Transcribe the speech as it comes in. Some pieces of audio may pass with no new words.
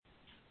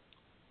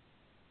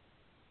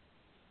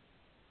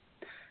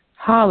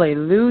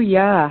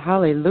Hallelujah,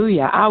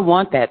 hallelujah. I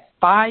want that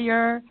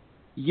fire,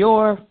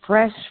 your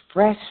fresh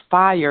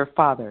fire,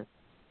 Father.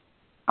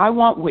 I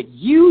want what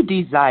you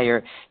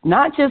desire,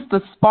 not just the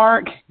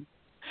spark,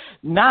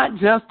 not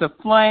just a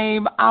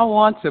flame. I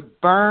want to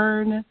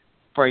burn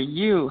for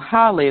you.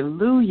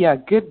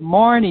 Hallelujah. Good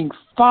morning,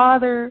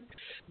 Father.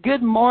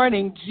 Good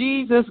morning,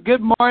 Jesus.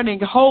 Good morning,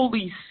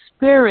 Holy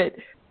Spirit.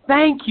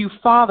 Thank you,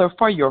 Father,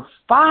 for your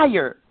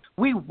fire.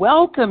 We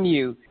welcome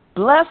you.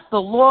 Bless the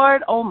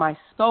Lord, O my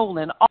soul,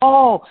 and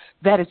all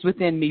that is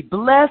within me.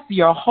 Bless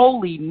your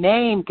holy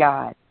name,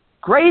 God.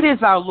 Great is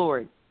our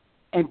Lord,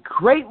 and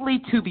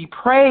greatly to be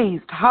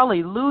praised.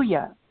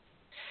 Hallelujah.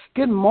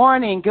 Good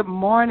morning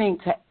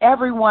to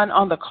everyone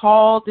on the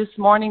call this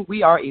morning.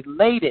 We are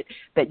elated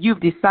that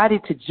you've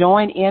decided to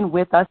join in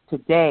with us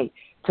today,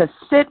 to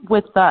sit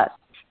with us,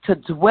 to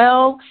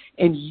dwell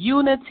in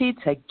unity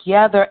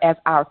together as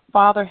our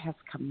Father has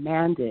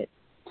commanded.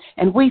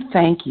 And we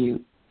thank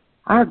you.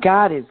 Our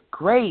God is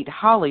great.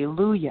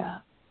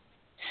 Hallelujah.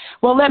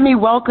 Well, let me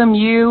welcome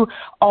you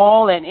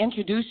all and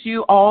introduce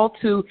you all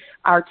to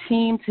our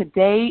team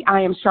today.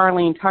 I am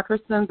Charlene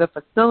Tuckerson, the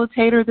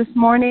facilitator this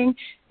morning.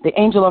 The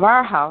angel of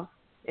our house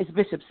is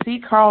Bishop C.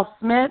 Carl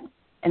Smith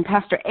and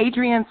Pastor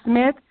Adrian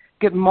Smith.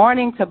 Good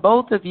morning to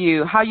both of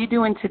you. How are you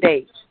doing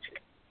today?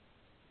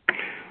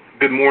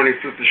 Good morning,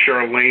 Sister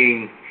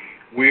Charlene.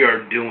 We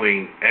are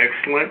doing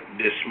excellent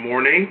this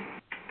morning.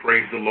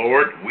 Praise the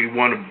Lord. We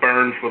want to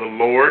burn for the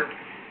Lord.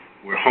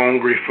 We're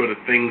hungry for the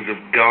things of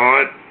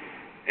God,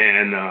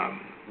 and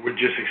we're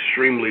just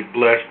extremely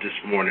blessed this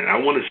morning. I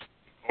want to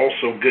say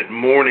also good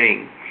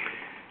morning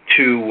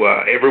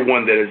to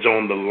everyone that is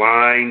on the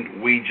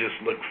line. We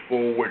just look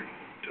forward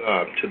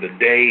to the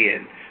day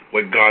and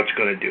what God's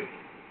going to do.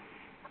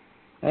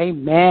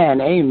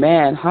 Amen.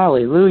 Amen.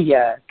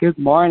 Hallelujah. Good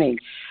morning.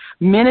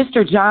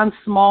 Minister John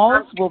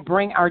Smalls will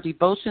bring our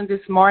devotion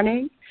this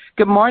morning.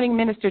 Good morning,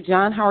 Minister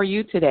John. How are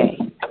you today?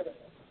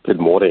 Good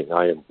morning.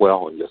 I am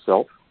well. And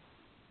yourself?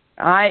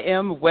 I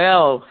am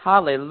well.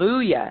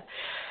 Hallelujah.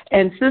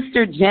 And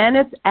Sister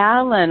Janice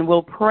Allen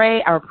will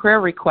pray our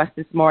prayer request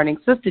this morning.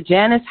 Sister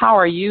Janice, how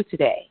are you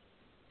today?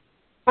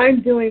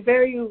 I'm doing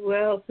very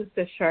well,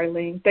 Sister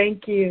Charlene.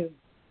 Thank you.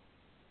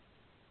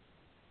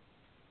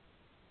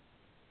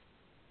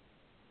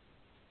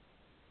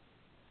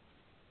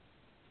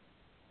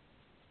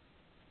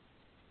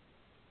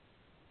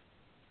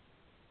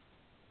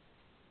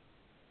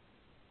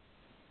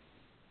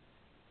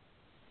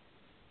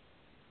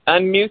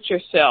 Unmute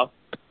yourself.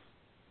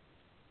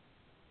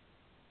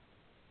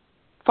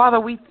 Father,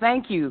 we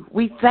thank you.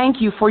 We thank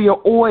you for your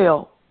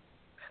oil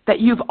that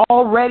you've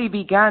already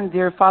begun,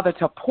 dear Father,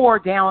 to pour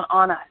down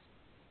on us.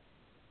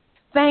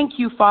 Thank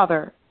you,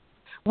 Father.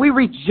 We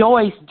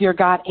rejoice, dear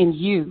God, in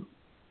you.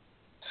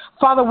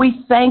 Father,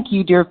 we thank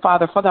you, dear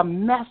Father, for the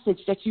message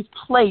that you've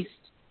placed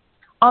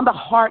on the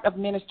heart of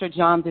Minister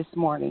John this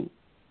morning.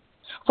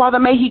 Father,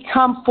 may he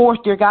come forth,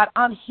 dear God,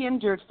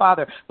 unhindered,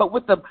 Father, but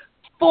with the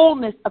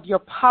fullness of your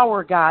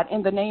power, God,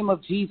 in the name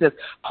of Jesus.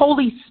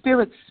 Holy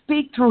Spirit,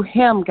 speak through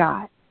him,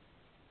 God.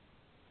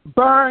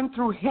 Burn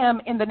through him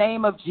in the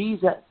name of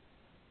Jesus.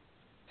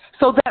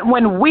 So that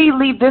when we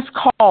leave this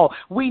call,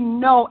 we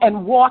know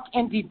and walk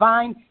in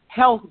divine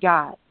health,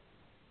 God.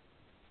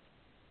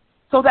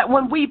 So that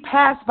when we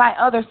pass by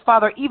others,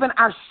 Father, even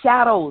our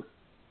shadows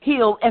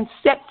heal and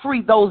set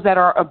free those that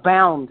are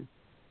abound.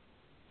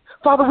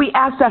 Father, we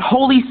ask that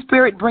Holy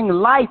Spirit bring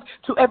life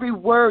to every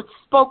word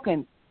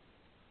spoken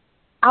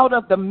out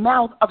of the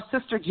mouth of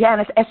Sister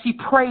Janice as she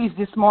prays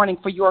this morning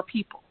for your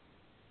people.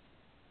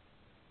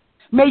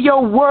 May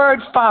your word,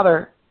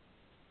 Father,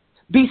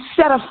 be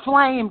set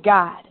aflame,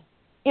 God,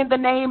 in the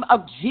name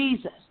of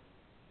Jesus.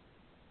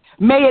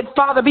 May it,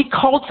 Father, be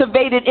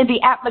cultivated in the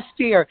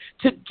atmosphere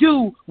to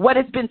do what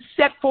has been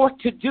set forth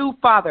to do,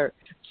 Father,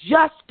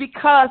 just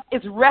because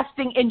it's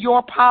resting in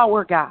your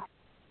power, God.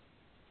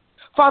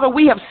 Father,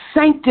 we have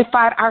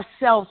sanctified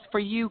ourselves for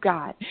you,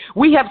 God.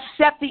 We have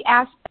set the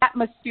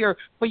atmosphere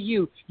for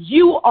you.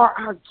 You are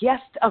our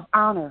guest of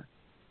honor.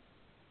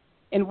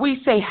 And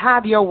we say,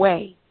 have your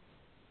way.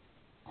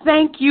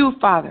 Thank you,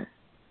 Father,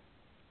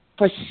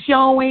 for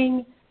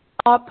showing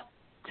up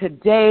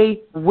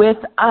today with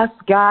us,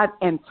 God,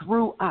 and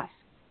through us.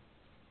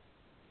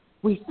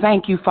 We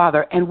thank you,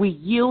 Father, and we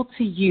yield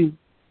to you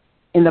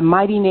in the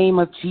mighty name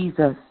of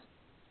Jesus.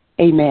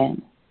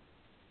 Amen.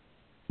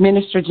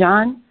 Minister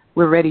John,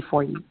 we're ready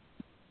for you.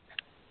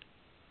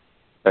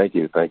 Thank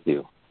you. Thank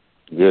you.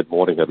 Good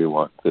morning,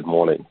 everyone. Good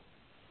morning.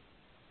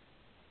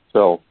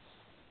 So,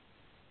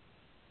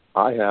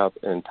 I have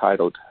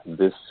entitled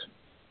this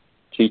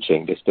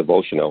teaching, this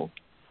devotional,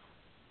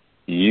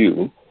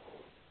 You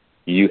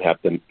Have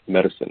the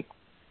Medicine.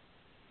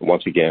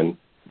 Once again,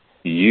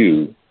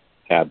 you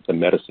have the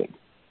medicine.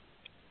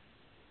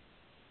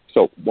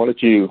 So, why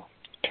don't you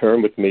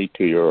turn with me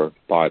to your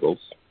Bibles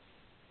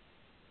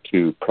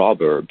to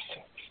Proverbs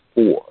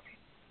 4.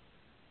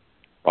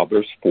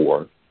 Proverbs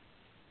 4.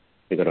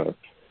 We're going to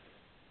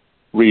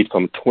read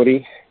from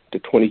 20 to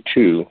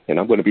 22, and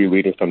I'm going to be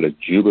reading from the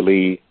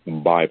Jubilee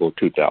Bible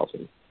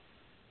 2000.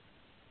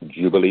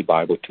 Jubilee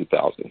Bible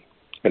 2000.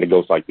 And it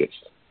goes like this.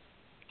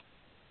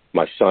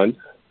 My son,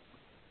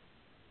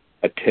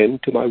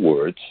 attend to my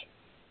words,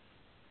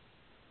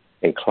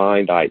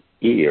 incline thy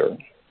ear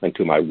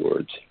unto my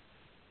words.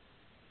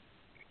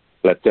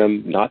 Let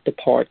them not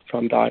depart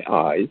from thy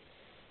eyes.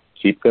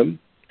 Keep them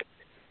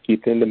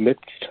in the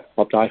midst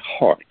of thy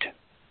heart,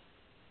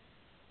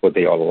 for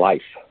they are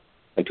life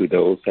unto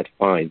those that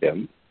find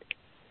them,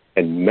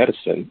 and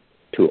medicine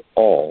to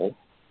all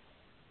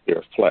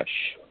their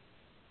flesh.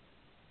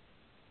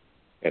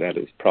 And that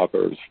is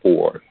Proverbs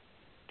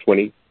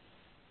 4:20-22.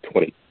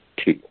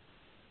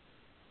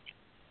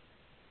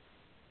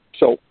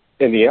 So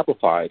in the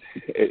Amplified,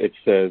 it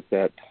says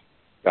that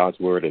God's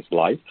word is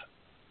life,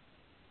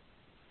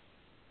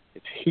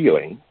 it's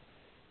healing,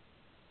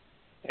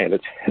 and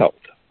it's health.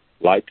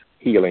 Life,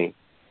 healing,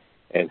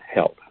 and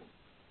health.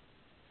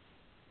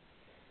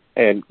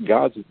 And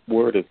God's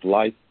word is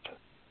life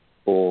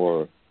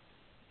for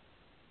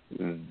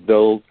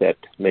those that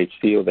may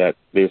feel that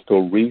there's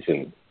no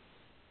reason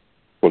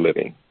for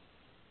living.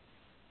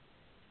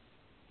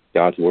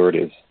 God's word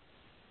is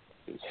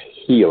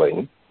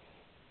healing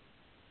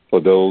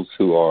for those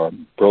who are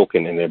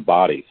broken in their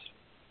bodies.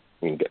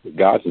 I mean,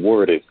 God's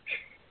word is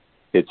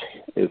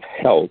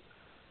health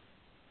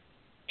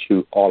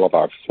to all of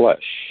our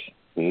flesh,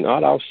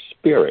 not our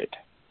spirit,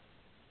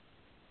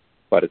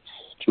 but it's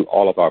to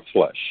all of our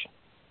flesh.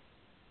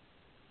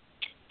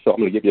 So I'm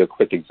going to give you a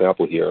quick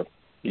example here.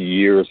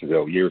 Years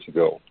ago,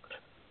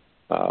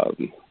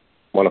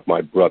 one of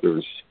my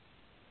brothers,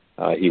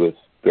 he was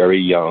very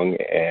young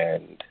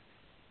and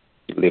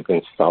he lived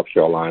in South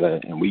Carolina,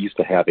 and we used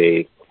to have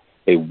a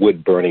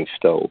wood-burning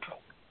stove.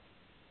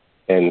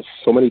 And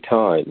so many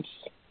times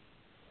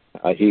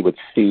he would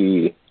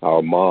see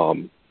our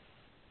mom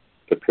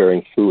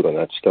preparing food on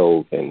that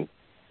stove and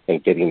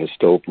getting the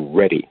stove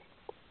ready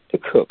to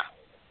cook,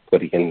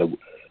 putting in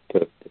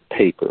the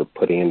paper,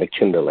 putting in the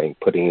kindling,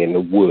 putting in the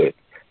wood,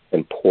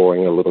 and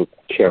pouring a little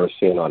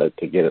kerosene on it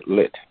to get it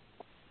lit.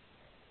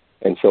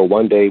 And so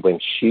one day when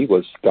she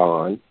was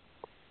gone,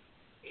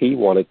 he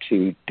wanted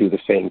to do the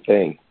same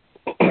thing.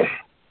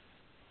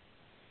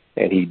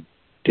 And he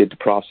did the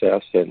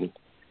process and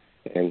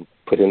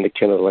put in the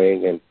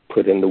kindling and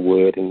put in the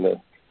wood and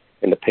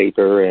the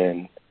paper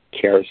and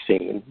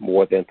kerosene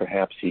more than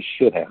perhaps he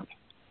should have,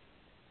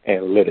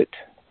 and lit it,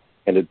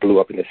 and it blew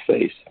up in his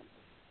face.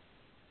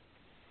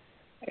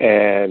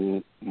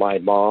 And my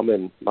mom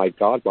and my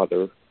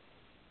godmother,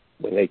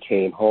 when they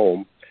came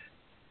home,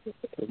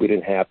 we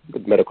didn't have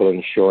medical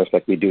insurance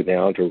like we do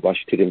now to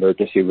rush to the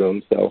emergency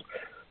room, so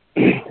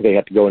they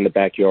had to go in the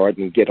backyard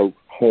and get a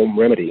home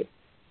remedy,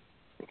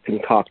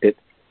 concoct it,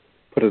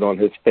 put it on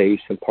his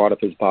face and part of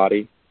his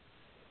body.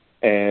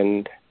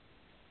 And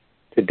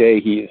today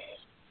he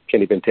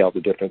can't even tell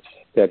the difference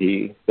that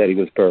he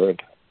was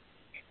burned.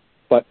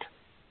 But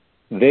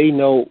they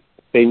knew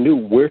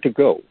where to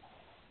go,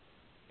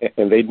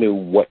 and they knew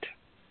what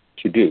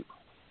to do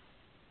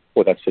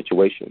for that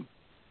situation.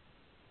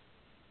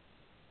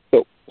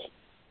 So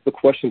the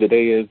question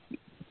today is,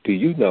 do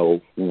you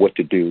know what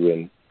to do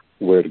and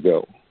where to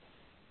go?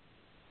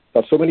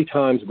 Now, so many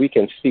times we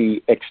can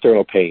see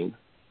external pain,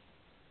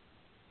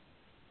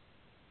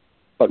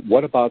 but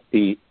what about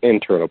the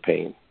internal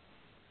pain?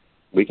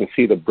 We can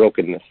see the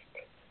brokenness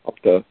of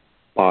the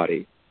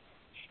body,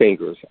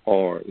 fingers,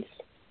 arms,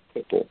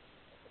 people.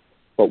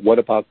 But what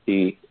about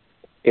the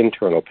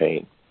internal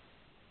pain?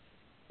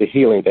 The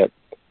healing that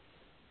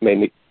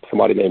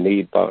somebody may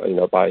need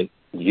by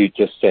you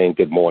just saying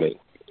good morning.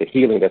 The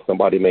healing that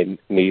somebody may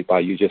need by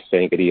you just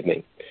saying good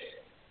evening.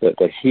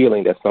 The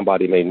healing that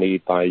somebody may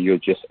need by you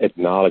just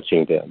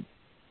acknowledging them.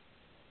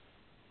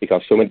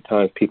 Because so many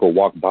times people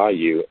walk by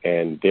you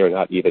and they're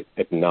not even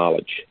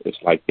acknowledged.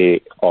 It's like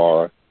they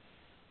are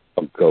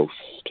a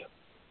ghost.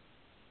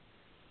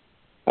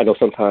 I know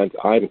sometimes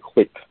I'm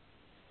quick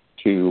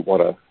to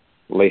want to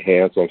lay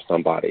hands on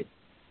somebody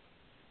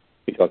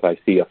because I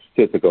see a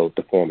physical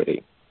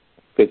deformity,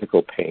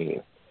 physical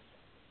pain,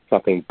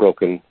 something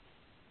broken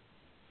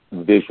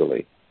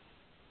visually.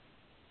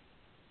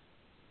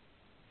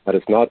 But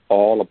it's not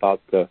all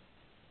about the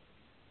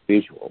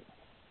visual.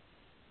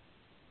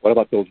 What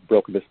about those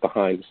brokenness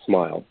behind the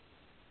smile?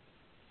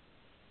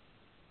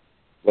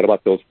 What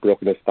about those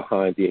brokenness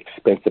behind the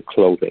expensive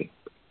clothing?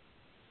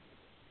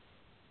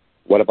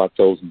 What about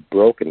those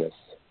brokenness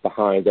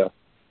behind the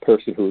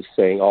person who's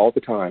saying all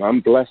the time, I'm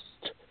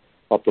blessed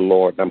of the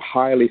Lord, and I'm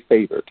highly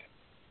favored?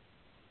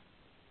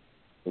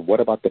 And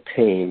what about the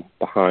pain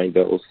behind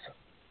those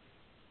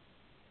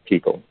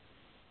people?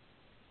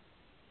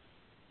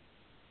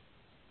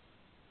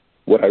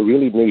 What I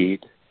really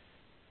need,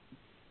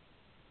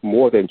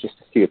 more than just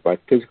to see with my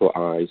physical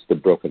eyes, the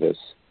brokenness,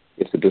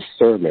 is the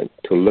discernment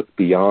to look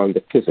beyond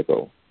the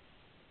physical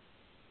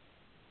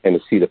and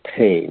to see the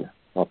pain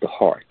of the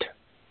heart.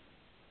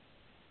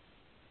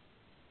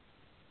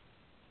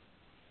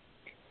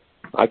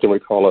 I can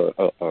recall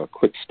a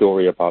quick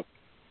story about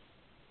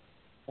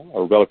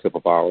a relative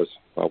of ours,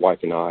 my wife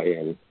and I,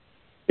 and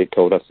they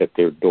told us that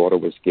their daughter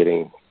was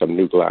getting some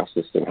new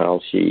glasses and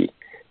how she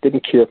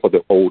didn't care for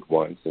the old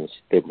ones, and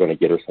they were going to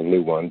get her some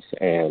new ones.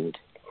 And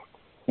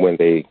when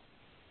they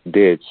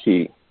did,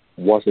 she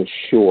wasn't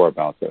sure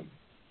about them.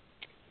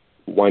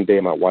 One day,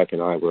 my wife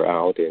and I were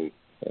out, and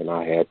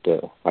I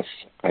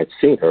had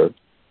seen her,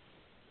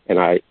 and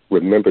I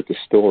remembered the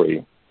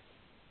story,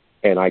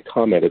 and I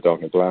commented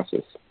on her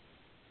glasses.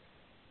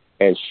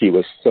 And she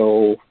was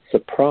so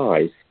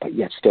surprised, but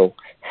yet still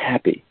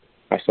happy.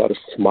 I saw the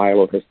smile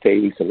on her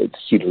face, and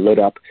she lit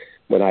up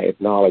when I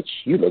acknowledged,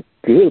 "You look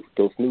good with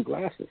those new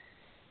glasses."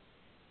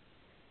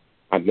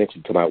 I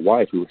mentioned to my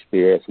wife, who was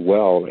there as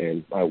well,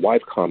 and my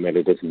wife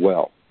commented as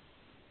well.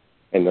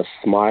 And the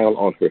smile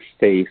on her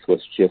face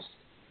was just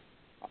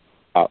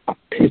a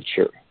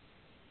picture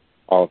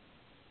of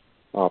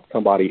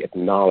somebody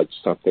acknowledged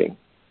something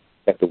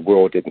that the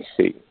world didn't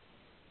see.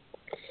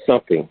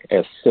 Something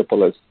as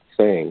simple as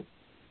saying,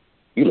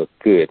 "You look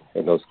good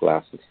in those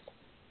glasses,"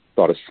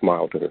 brought a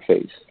smile to her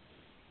face.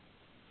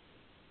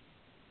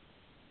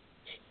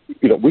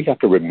 We have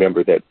to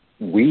remember that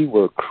we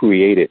were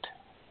created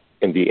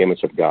in the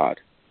image of God.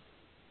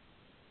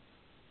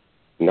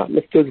 Not in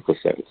the physical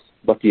sense,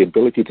 but the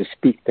ability to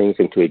speak things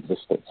into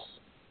existence.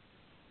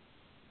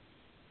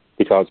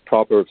 Because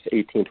Proverbs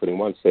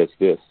 18:21 says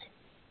this,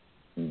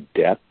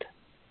 "Death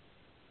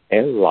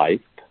and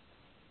life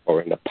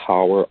are in the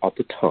power of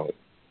the tongue,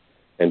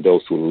 and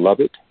those who love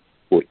it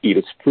will eat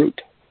its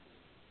fruit."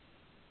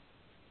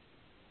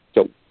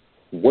 So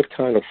what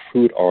kind of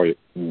fruit are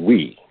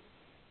we?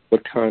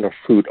 What kind of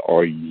fruit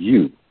are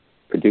you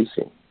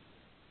producing?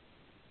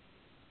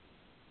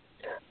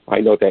 I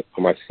know that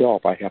for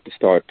myself, I have to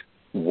start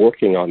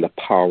working on the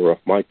power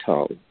of my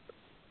tongue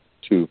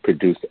to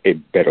produce a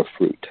better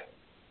fruit.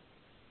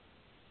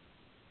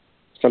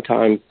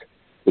 Sometimes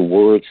the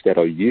words that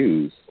are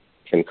used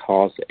can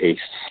cause a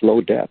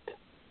slow death,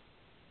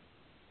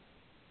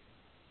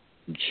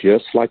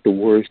 just like the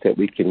words that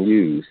we can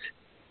use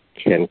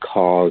can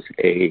cause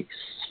a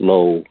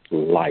slow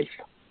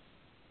life,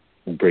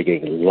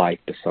 bringing life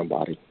to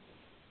somebody.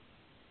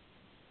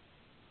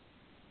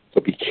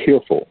 So be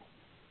careful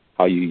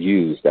how you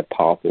use that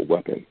powerful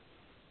weapon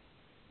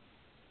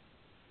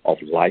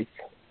of life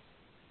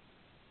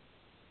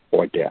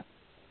or death.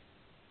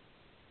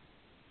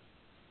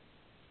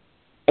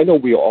 I know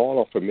we all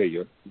are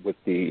familiar with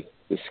the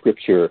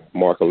scripture,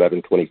 Mark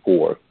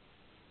 11:24.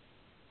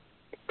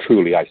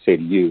 "Truly I say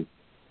to you,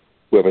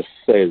 whoever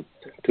says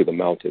to the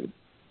mountain,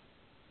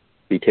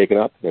 'Be taken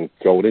up and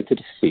thrown into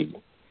the sea,'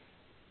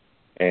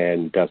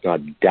 and does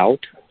not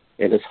doubt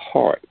in his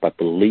heart, but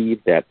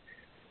believe that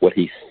what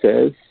he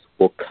says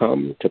will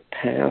come to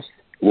pass,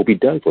 will be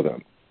done for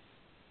them."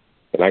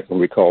 And I can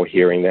recall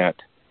hearing that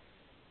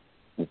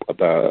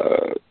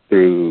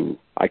through,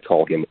 I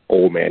call him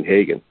Old Man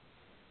Hagin,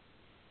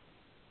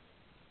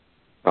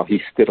 how he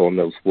stood on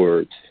those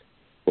words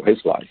for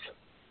his life.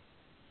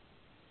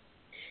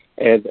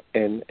 And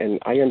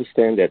I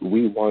understand that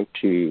we want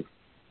to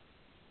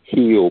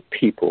heal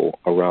people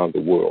around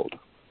the world,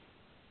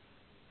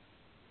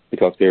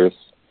 because there's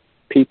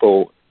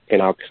people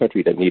in our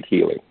country that need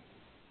healing.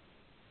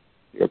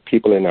 There are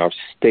people in our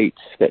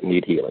states that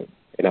need healing,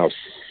 in our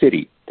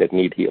city that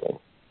need healing.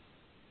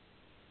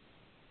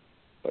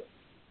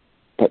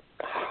 But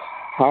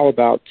how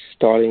about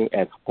starting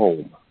at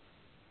home?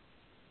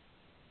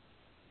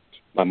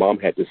 My mom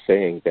had this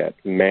saying that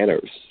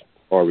manners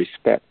or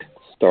respect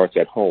starts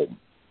at home,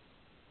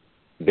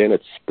 then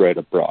it's spread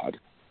abroad.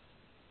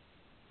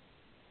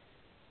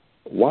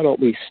 Why don't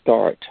we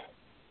start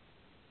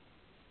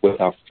with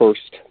our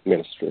first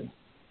ministry?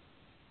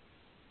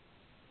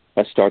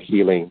 Let's start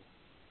healing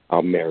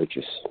our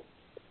marriages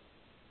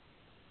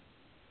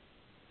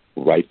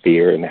right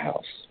there in the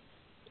house.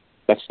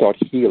 Let's start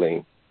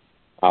healing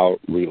our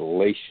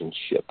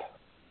relationship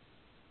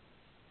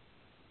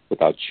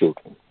with our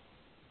children.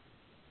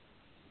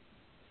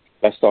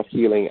 Let's start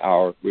healing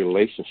our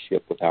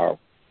relationship with our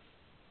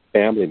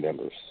family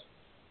members.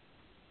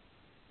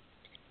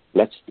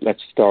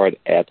 Let's start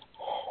at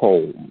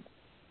home.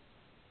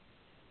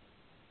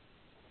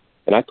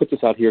 And I put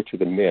this out here to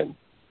the men.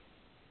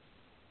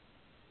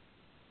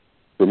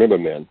 Remember,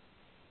 men,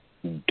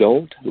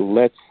 don't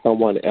let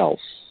someone else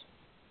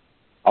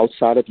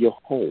outside of your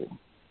home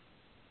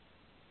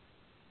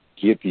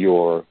give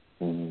your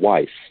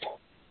wife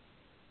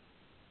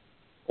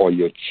or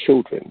your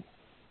children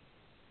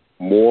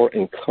more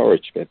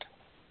encouragement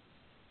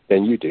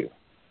than you do.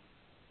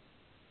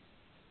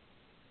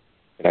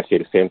 And I say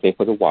the same thing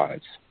for the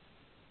wives.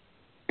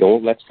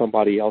 Don't let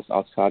somebody else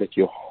outside of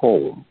your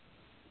home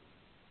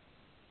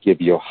give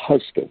your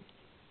husband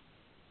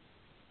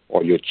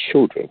or your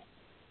children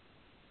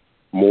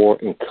more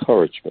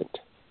encouragement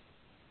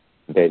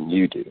than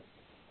you do.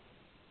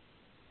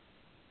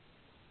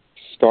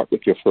 Start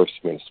with your first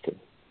ministry.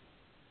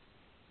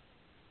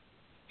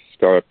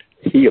 Start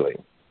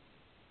healing.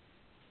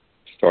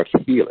 Start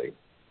healing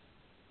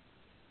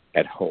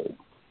at home.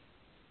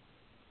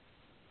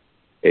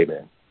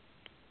 Amen.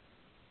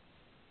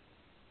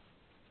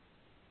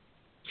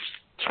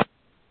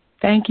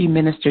 Thank you,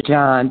 Minister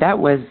John. That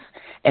was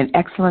an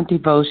excellent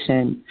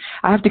devotion.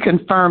 I have to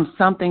confirm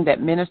something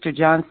that Minister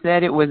John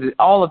said.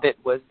 All of it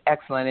was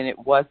excellent, and it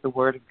was the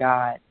Word of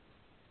God.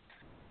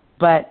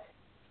 But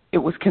it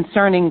was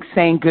concerning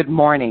saying good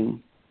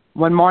morning.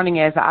 One morning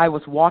as I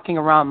was walking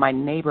around my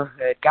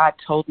neighborhood, God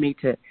told me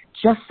to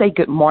just say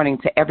good morning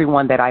to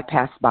everyone that I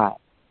passed by.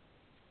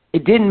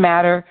 It didn't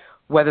matter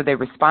whether they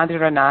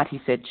responded or not. He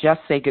said,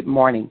 just say good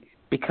morning,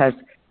 because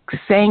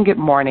saying good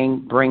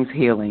morning brings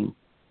healing.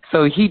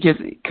 So he just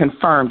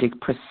confirmed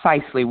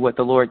precisely what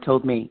the Lord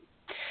told me.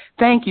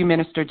 Thank you,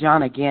 Minister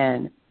John,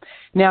 again.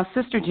 Now,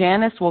 Sister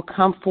Janice will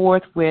come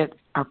forth with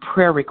our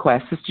prayer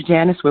request. Sister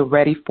Janice, we're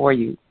ready for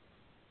you.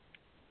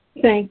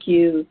 Thank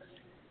you.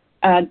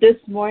 This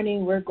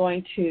morning we're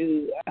going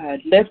to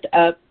lift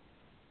up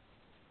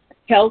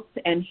health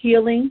and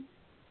healing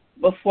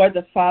before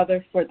the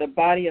Father for the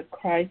body of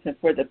Christ and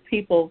for the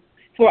people,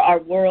 for our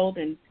world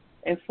and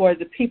for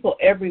the people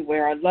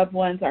everywhere, our loved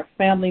ones, our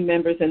family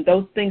members, and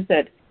those things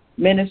that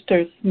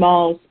Minister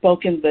Small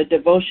spoke in the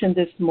devotion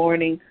this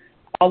morning,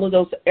 all of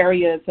those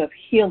areas of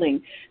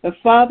healing. And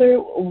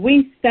Father,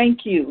 we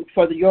thank you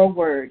for your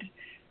word.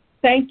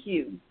 Thank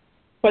you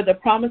for the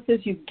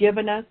promises you've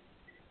given us.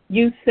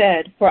 You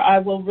said, for I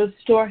will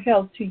restore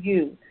health to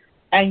you,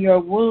 and your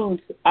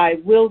wounds I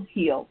will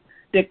heal,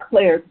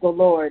 declares the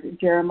Lord,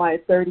 Jeremiah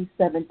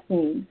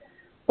 30:17.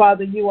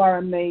 Father, you are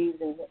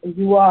amazing.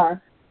 You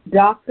are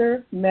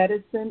doctor,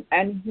 medicine,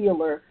 and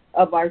healer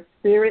of our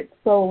spirit,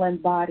 soul,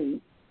 and body.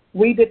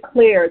 We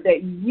declare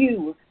that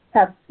you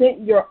have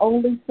sent your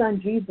only Son,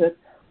 Jesus,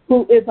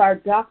 who is our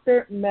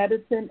doctor,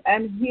 medicine,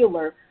 and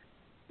healer,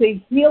 to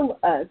heal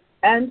us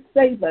and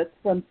save us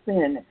from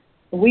sin.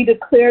 We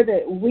declare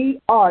that we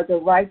are the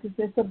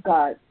righteousness of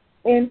God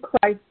in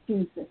Christ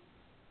Jesus.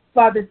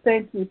 Father,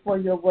 thank you for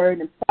your word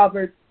in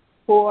Proverbs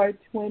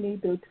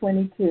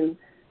 4:20-22.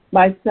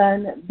 My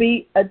son,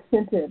 be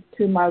attentive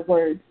to my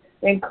words.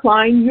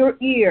 Incline your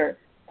ear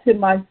to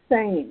my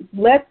sayings.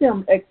 Let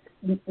them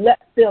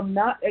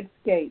not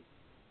escape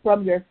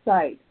from your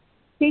sight.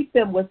 Keep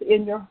them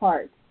within your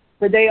heart,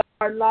 for they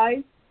are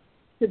life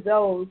to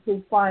those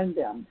who find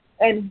them,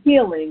 and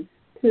healing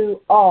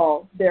to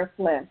all their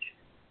flesh.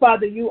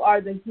 Father, you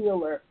are the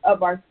healer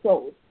of our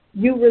souls.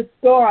 You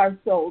restore our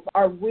souls,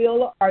 our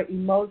will, our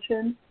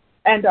emotions,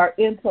 and our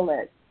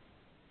intellect.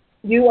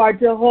 You are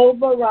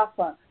Jehovah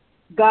Rapha,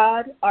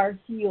 God, our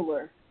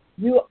healer.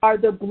 You are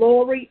the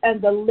glory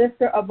and the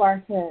lifter of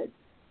our heads.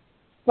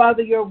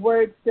 Father, your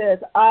word says,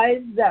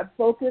 eyes that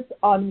focus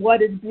on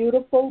what is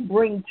beautiful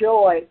bring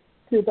joy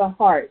to the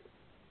heart,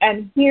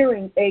 and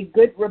hearing a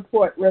good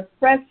report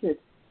refreshes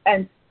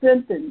and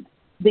strengthens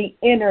the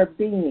inner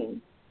being.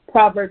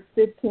 Proverbs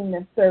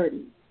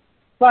 15:30.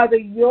 Father,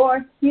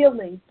 your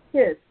healing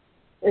kiss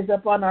is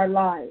upon our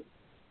lives.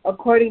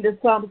 According to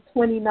Psalms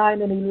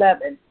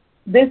 29:11,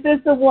 this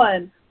is the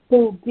one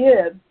who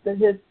gives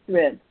his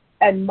strength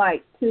and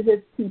might to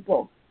his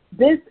people.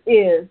 This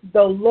is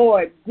the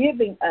Lord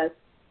giving us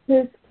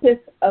his kiss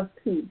of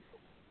peace.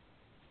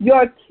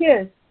 Your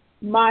kiss,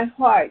 my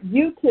heart,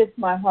 you kiss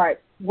my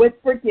heart with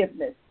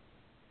forgiveness.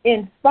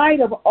 In spite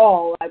of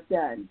all I've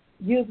done,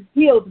 you've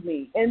healed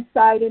me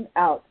inside and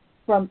out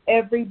from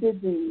every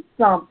disease.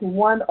 Psalms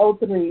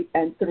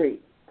 103:3.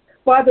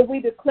 Father, we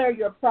declare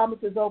your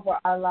promises over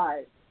our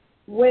lives.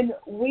 When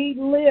we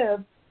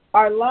live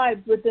our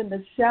lives within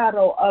the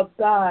shadow of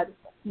God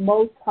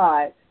Most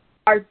High,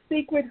 our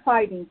secret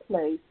hiding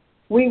place,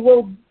 we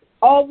will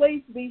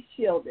always be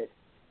shielded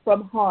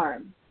from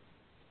harm.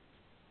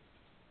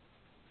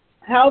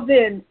 How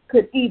then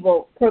could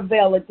evil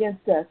prevail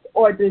against us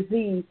or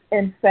disease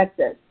infect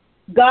us?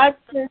 God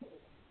sends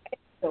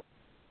angels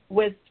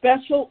with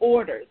special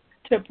orders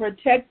to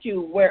protect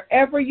you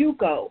wherever you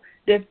go,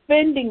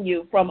 defending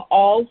you from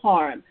all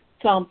harm.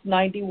 Psalms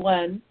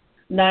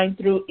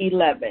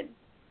 91:9-11.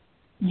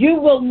 You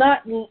will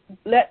not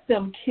let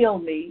them kill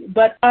me,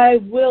 but I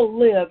will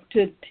live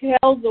to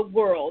tell the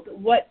world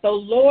what the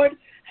Lord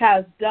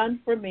has done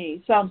for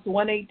me. Psalms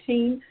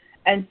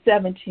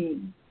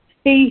 118:17.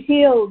 He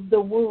heals the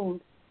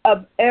wounds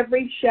of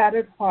every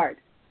shattered heart.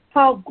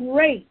 How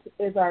great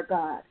is our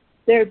God!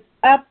 There's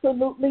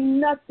absolutely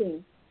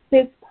nothing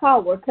his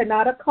power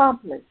cannot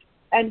accomplish,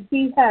 and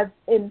he has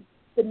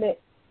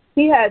infinite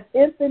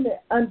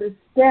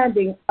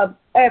understanding of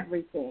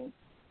everything.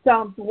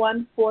 Psalms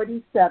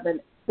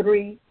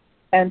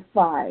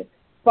 147:3-5.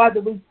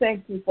 Father, we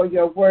thank you for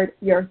your word,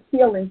 your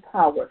healing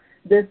power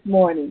this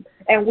morning,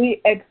 and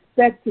we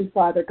expect you,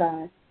 Father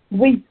God.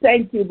 We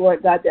thank you,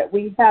 Lord God, that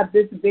we have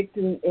this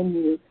victory in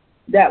you,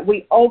 that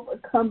we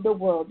overcome the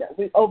world, that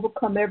we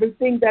overcome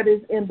everything that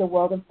is in the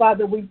world. And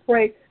Father, we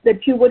pray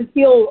that you would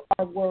heal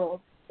our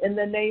world in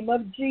the name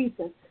of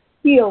Jesus.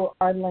 Heal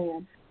our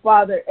land,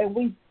 Father. And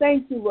we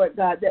thank you, Lord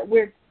God, that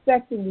we're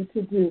expecting you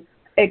to do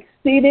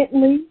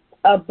exceedingly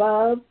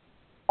above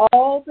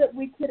all that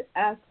we could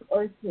ask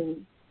or think.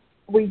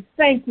 We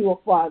thank you,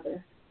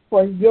 Father,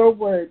 for your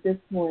word this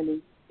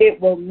morning. It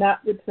will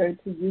not return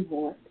to you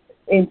void.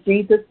 In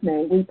Jesus'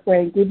 name we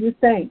pray and give you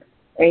thanks.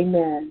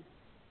 Amen.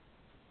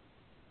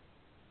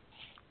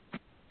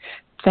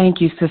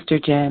 Thank you, Sister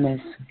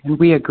Janice, and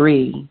we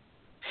agree.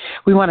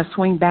 We want to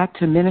swing back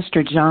to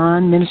Minister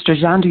John. Minister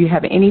John, do you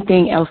have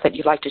anything else that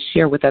you'd like to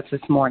share with us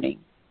this morning?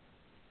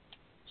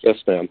 Yes,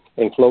 ma'am.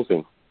 In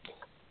closing,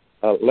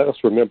 let us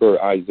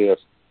remember Isaiah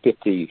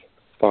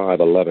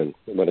 55:11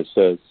 when it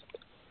says,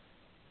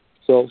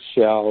 "So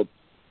shall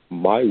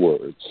my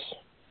words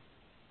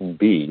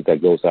be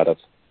that goes out of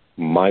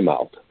my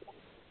mouth.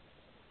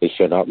 It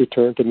shall not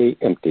return to me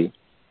empty,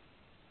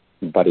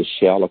 but it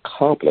shall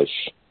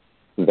accomplish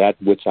that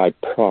which I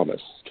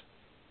promised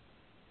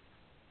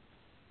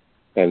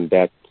and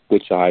that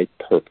which I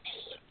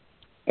purpose,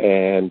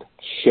 and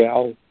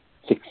shall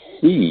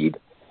succeed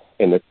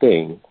in the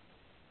thing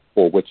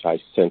for which I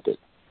sent it."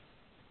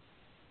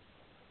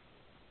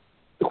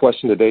 The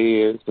question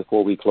today is,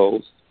 before we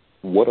close,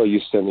 what are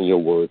you sending your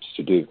words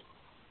to do?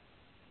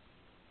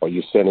 Are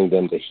you sending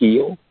them to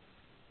heal?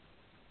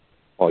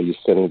 Or are you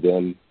sending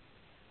them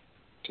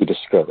to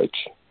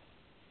discourage?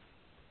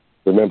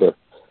 Remember,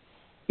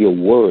 your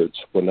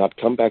words will not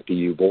come back to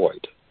you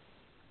void.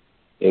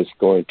 It's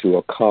going to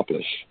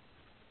accomplish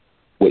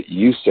what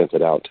you sent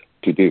it out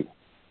to do.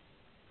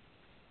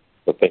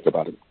 So think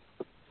about it.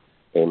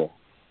 Amen.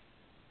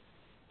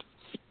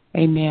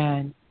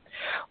 Amen.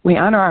 We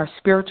honor our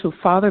spiritual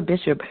father,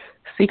 Bishop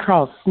C.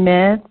 Carl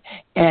Smith,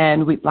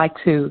 and we'd like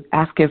to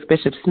ask if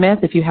Bishop Smith,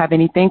 if you have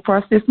anything for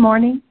us this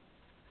morning.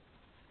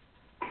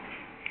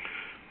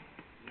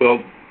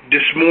 Well,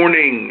 this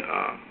morning,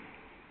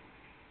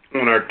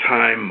 on our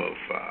time of,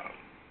 I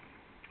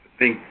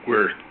think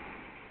we're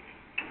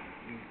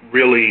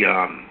really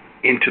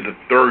into the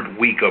third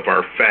week of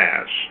our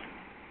fast.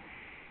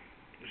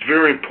 It's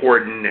very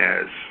important,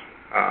 as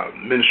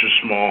Minister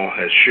Small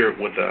has shared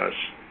with us,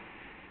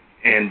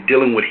 and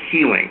dealing with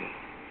healing.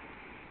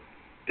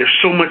 There's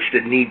so much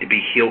that need to be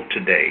healed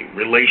today.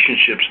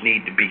 Relationships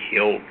need to be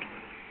healed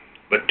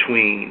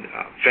between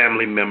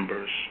family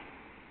members,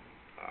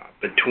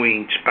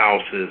 between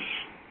spouses,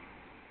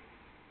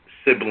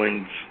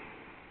 siblings,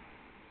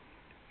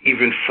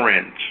 even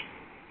friends.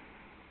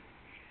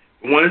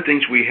 One of the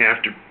things we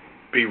have to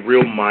be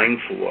real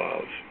mindful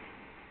of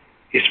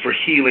is for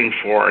healing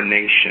for our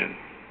nation.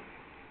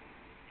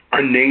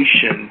 Our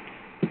nation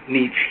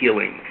needs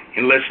healing,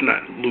 and let's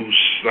not lose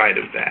sight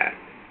of that.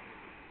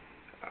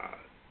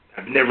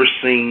 I've never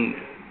seen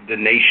the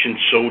nation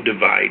so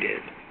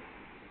divided.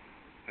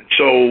 And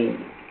so,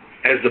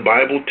 as the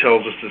Bible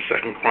tells us in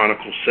 2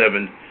 Chronicles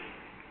 7,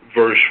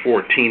 verse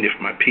 14, if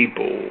my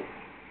people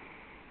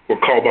who are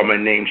called by my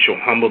name shall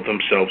humble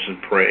themselves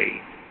and pray,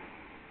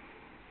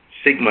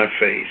 seek my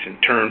face,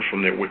 and turn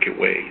from their wicked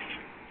ways,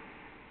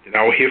 then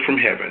I will hear from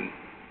heaven,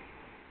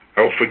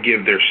 I will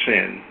forgive their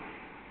sin,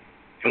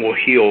 and will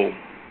heal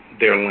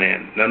their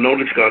land. Now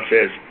notice God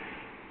says,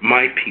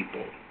 my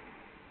people,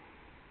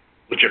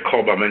 which are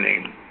called by my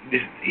name.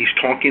 He's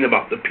talking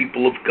about the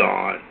people of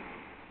God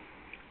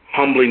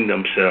humbling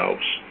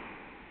themselves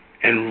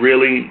and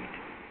really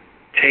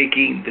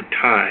taking the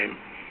time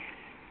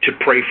to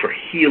pray for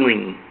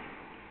healing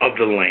of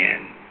the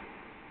land.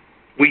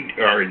 We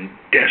are in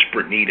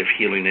desperate need of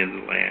healing in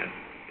the land.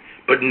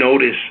 But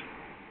notice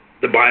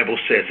the Bible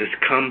says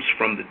it comes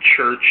from the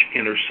church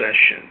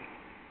intercession,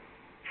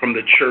 from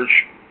the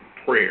church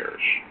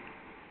prayers.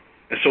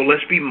 And so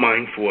let's be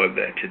mindful of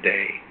that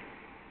today,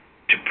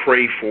 to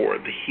pray for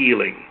the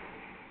healing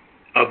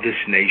of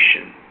this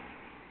nation,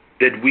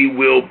 that we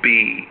will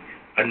be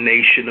a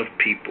nation of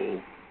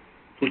people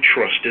who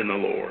trust in the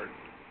Lord,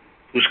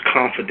 whose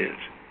confidence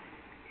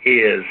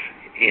is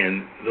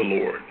in the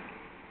Lord.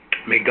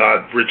 May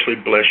God richly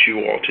bless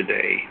you all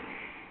today,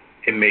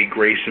 and may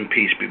grace and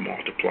peace be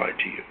multiplied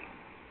to you.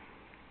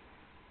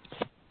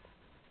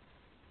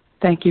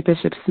 Thank you,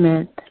 Bishop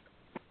Smith.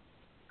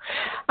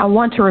 I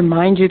want to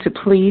remind you to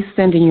please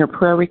send in your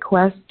prayer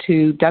request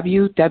to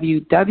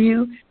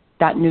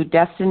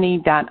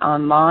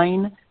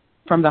www.newdestiny.online.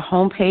 From the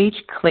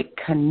homepage, click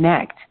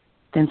Connect,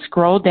 then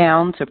scroll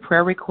down to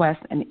Prayer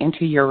Requests and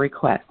enter your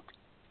request.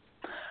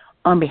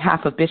 On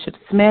behalf of Bishop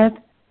Smith,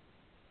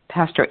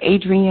 Pastor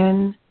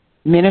Adrian,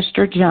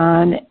 Minister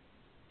John,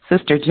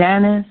 Sister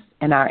Janice,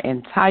 and our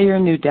entire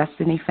New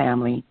Destiny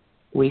family,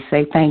 we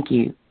say thank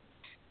you.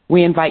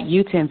 We invite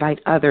you to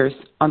invite others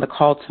on the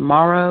call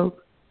tomorrow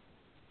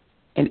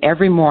and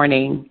every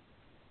morning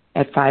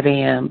at 5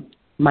 a.m.,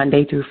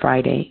 Monday through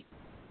Friday.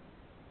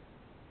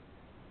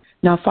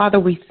 Now, Father,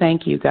 we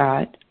thank you,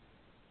 God.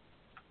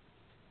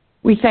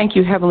 We thank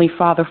you, Heavenly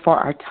Father, for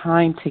our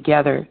time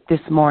together this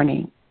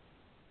morning.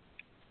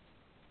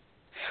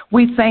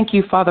 We thank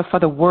you, Father, for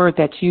the word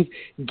that you've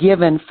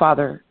given,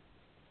 Father,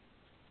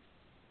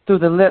 through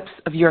the lips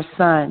of your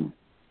Son.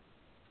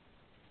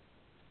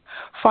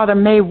 Father,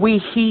 may we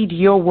heed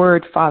your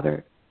word,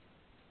 Father,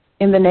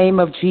 in the name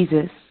of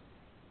Jesus.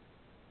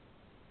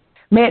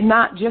 May it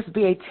not just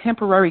be a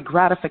temporary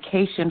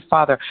gratification,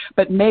 Father,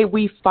 but may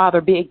we,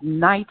 Father, be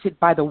ignited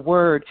by the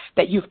word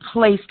that you've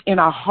placed in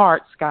our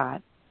hearts,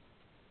 God.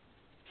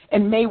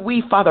 And may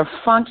we, Father,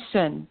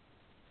 function,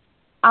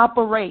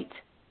 operate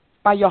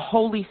by your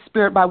Holy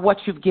Spirit, by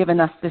what you've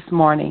given us this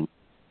morning.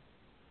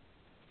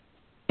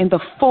 in the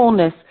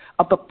fullness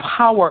of the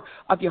power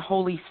of your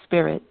Holy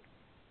Spirit.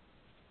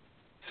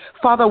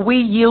 Father, we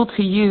yield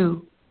to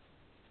you.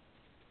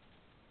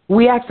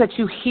 We ask that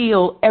you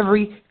heal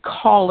every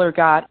caller,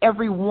 God,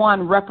 every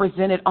one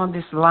represented on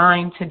this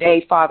line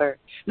today, Father.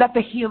 Let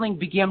the healing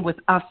begin with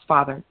us,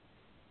 Father.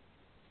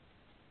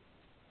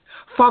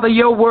 Father,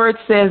 your word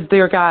says,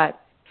 dear God,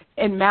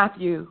 in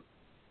Matthew,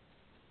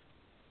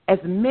 as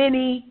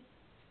many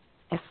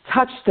as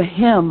touch the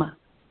hem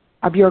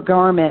of your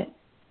garment,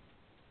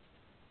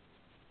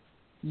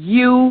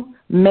 you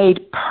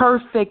made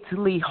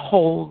perfectly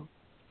whole.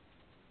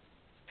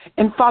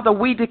 And Father,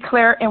 we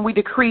declare and we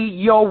decree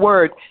your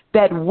word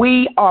that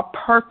we are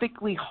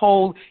perfectly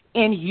whole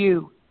in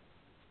you.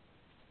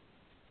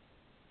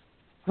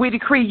 We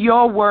decree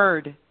your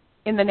word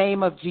in the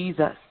name of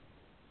Jesus.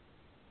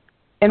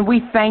 And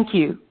we thank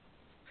you.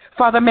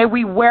 Father, may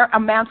we wear a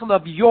mantle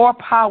of your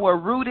power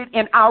rooted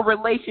in our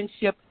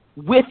relationship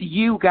with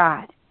you,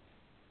 God.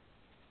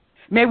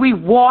 May we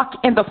walk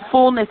in the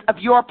fullness of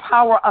your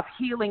power of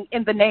healing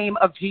in the name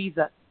of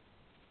Jesus.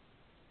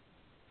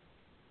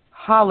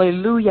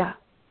 Hallelujah.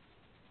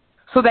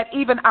 So that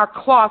even our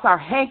cloths, our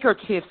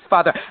handkerchiefs,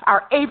 Father,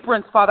 our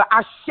aprons, Father,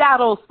 our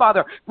shadows,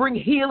 Father, bring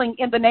healing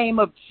in the name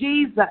of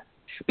Jesus,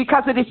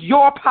 because it is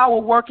your power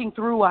working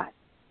through us.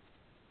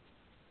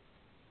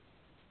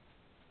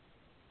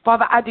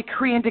 Father, I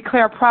decree and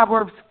declare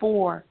Proverbs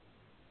 4,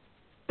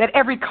 that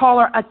every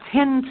caller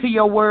attend to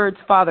your words,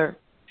 Father.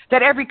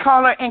 That every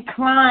caller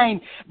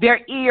incline their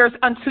ears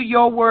unto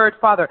your word,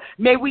 Father.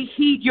 May we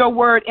heed your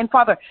word. And,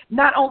 Father,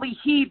 not only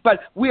heed,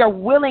 but we are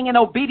willing and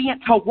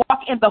obedient to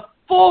walk in the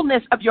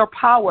fullness of your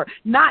power.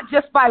 Not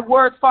just by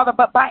words, Father,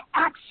 but by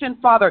action,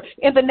 Father,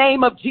 in the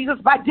name of Jesus,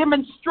 by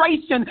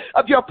demonstration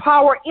of your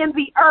power in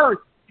the earth.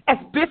 As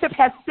Bishop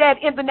has said,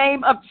 in the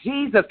name of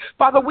Jesus.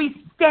 Father,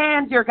 we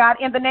stand, dear God,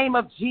 in the name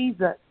of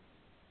Jesus,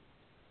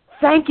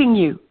 thanking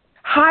you.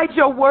 Hide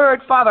your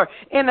word, Father,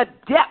 in the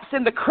depths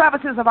and the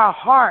crevices of our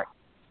heart,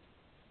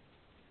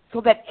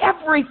 so that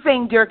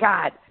everything, dear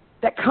God,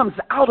 that comes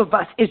out of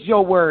us is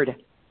your word.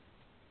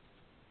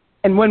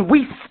 And when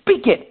we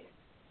speak it,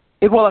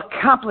 it will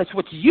accomplish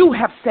what you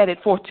have set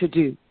it forth to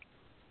do.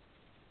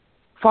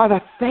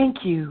 Father, thank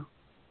you.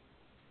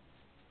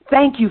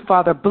 Thank you,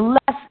 Father. Bless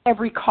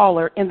every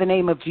caller in the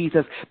name of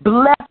Jesus.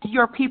 Bless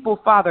your people,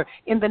 Father,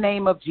 in the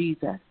name of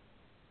Jesus.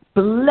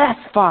 Bless,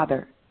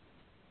 Father.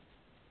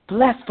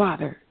 Bless,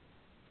 Father.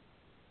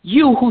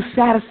 You who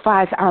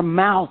satisfies our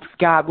mouths,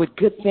 God, with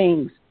good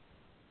things.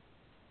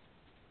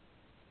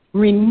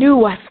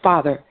 Renew us,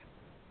 Father.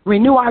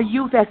 Renew our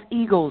youth as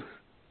eagles,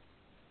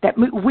 that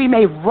we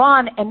may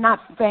run and not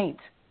faint,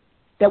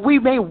 that we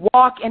may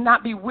walk and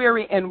not be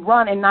weary and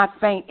run and not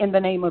faint in the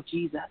name of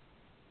Jesus.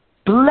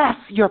 Bless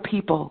your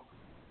people.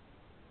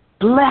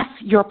 Bless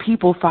your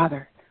people,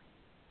 Father.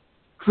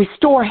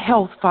 Restore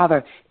health,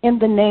 Father, in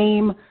the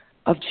name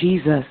of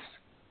Jesus.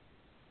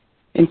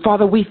 And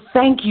Father, we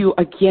thank you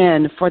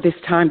again for this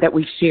time that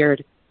we've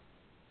shared.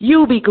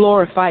 You be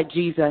glorified,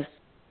 Jesus.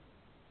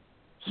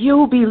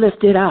 You be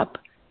lifted up.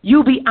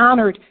 You be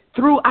honored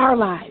through our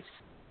lives.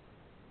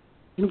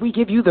 And we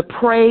give you the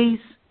praise.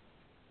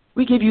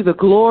 We give you the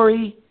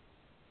glory.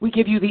 We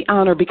give you the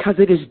honor, because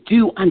it is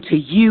due unto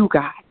you,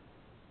 God.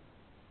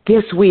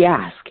 This we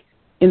ask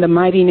in the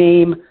mighty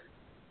name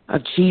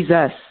of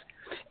Jesus.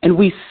 And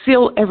we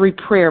seal every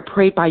prayer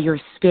prayed by your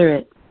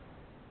Spirit.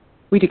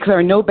 We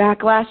declare no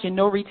backlash and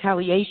no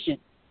retaliation.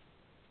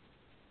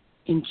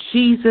 In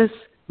Jesus'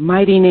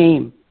 mighty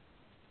name,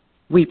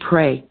 we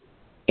pray.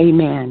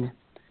 Amen.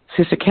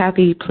 Sister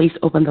Kathy, please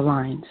open the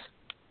lines.